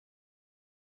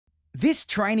This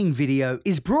training video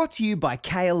is brought to you by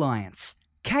K-Alliance.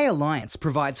 K-Alliance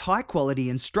provides high-quality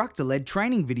instructor-led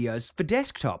training videos for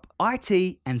desktop,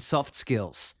 IT, and soft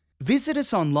skills. Visit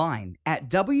us online at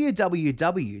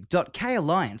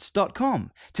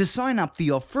www.kalliance.com to sign up for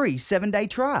your free 7-day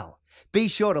trial. Be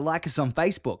sure to like us on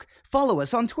Facebook, follow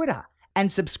us on Twitter,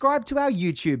 and subscribe to our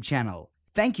YouTube channel.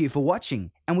 Thank you for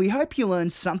watching, and we hope you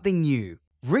learned something new.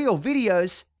 Real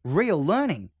videos, real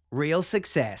learning, real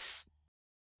success.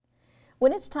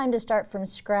 When it's time to start from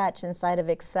scratch inside of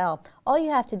Excel, all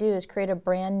you have to do is create a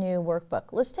brand new workbook.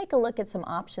 Let's take a look at some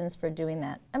options for doing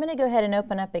that. I'm going to go ahead and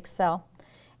open up Excel.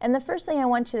 And the first thing I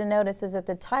want you to notice is at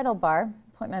the title bar,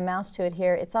 point my mouse to it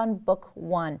here, it's on Book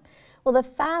 1. Well, the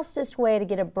fastest way to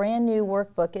get a brand new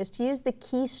workbook is to use the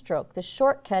keystroke. The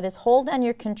shortcut is hold down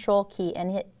your Control key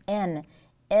and hit N.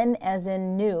 N as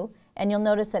in new, and you'll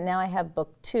notice that now I have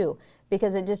Book 2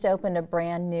 because it just opened a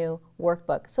brand new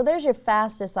workbook. So there's your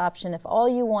fastest option. If all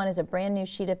you want is a brand new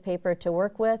sheet of paper to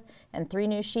work with and 3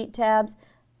 new sheet tabs,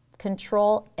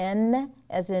 Control N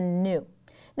as in new.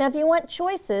 Now if you want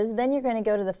choices, then you're going to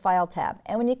go to the File tab.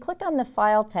 And when you click on the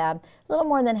File tab, a little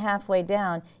more than halfway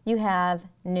down, you have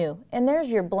New. And there's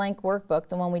your blank workbook,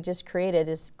 the one we just created.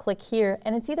 Is click here,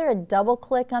 and it's either a double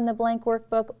click on the blank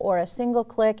workbook or a single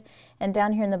click, and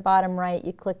down here in the bottom right,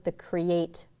 you click the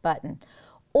Create button.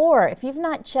 Or if you've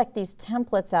not checked these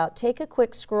templates out, take a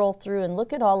quick scroll through and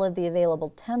look at all of the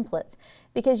available templates,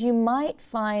 because you might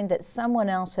find that someone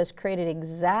else has created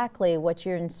exactly what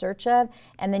you're in search of,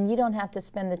 and then you don't have to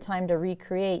spend the time to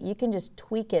recreate. You can just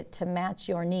tweak it to match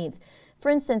your needs. For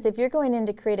instance, if you're going in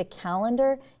to create a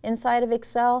calendar inside of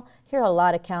Excel, here are a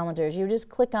lot of calendars. You just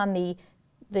click on the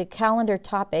calendar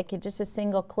topic, it's just a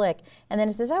single click, and then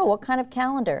it says, oh, what kind of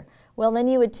calendar? Well, then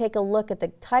you would take a look at the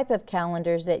type of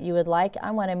calendars that you would like.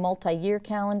 I want a multi-year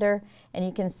calendar, and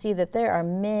you can see that there are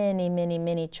many, many,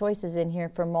 many choices in here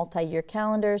for multi-year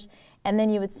calendars. And then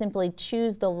you would simply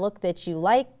choose the look that you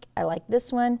like. I like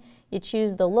this one. You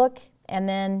choose the look, and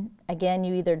then again,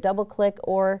 you either double click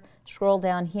or scroll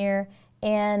down here.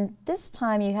 And this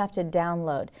time you have to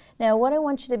download. Now what I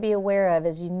want you to be aware of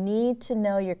is you need to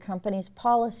know your company's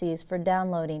policies for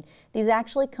downloading. These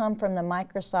actually come from the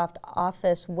Microsoft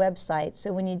Office website,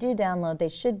 so when you do download they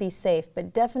should be safe,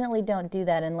 but definitely don't do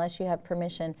that unless you have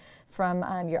permission from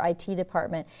your IT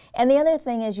department. And the other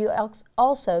thing is you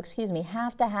also,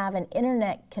 have to have an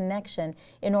internet connection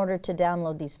in order to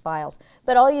download these files.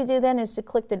 But all you do then is to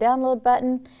click the download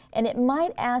button, and it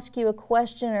might ask you a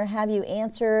question or have you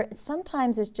answer.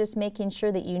 Sometimes it's just making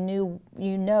sure that you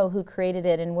know who created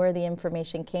it and where the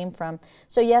information came from.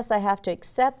 So yes, I have to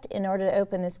accept in order to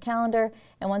open this calendar,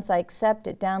 and once I accept,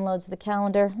 it downloads the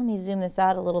calendar. Let me zoom this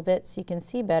out a little bit so you can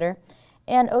see better.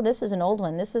 And oh, this is an old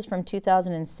one. This is from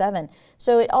 2007.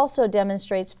 So it also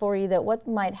demonstrates for you that what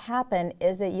might happen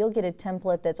is that you'll get a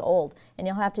template that's old, and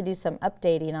you'll have to do some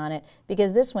updating on it,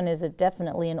 because this one is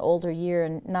definitely an older year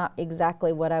and not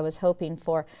exactly what I was hoping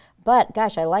for. But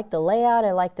gosh, I like the layout,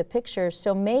 I like the pictures,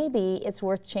 so maybe it's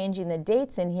worth changing the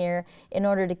dates in here in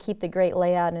order to keep the great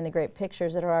layout and the great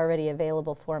pictures that are already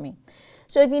available for me.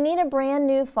 So if you need a brand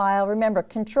new file, remember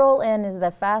Control N is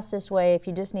the fastest way if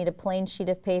you just need a plain sheet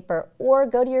of paper, or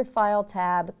go to your File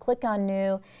tab, click on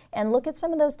New, and look at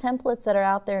some of those templates that are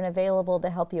out there and available to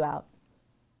help you out.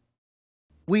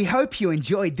 We hope you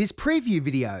enjoyed this preview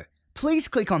video. Please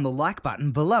click on the like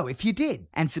button below if you did,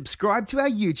 and subscribe to our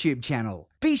YouTube channel.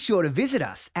 Be sure to visit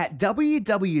us at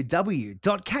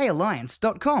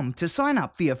www.kalliance.com to sign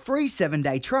up for your free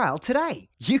 7-day trial today.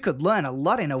 You could learn a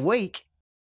lot in a week.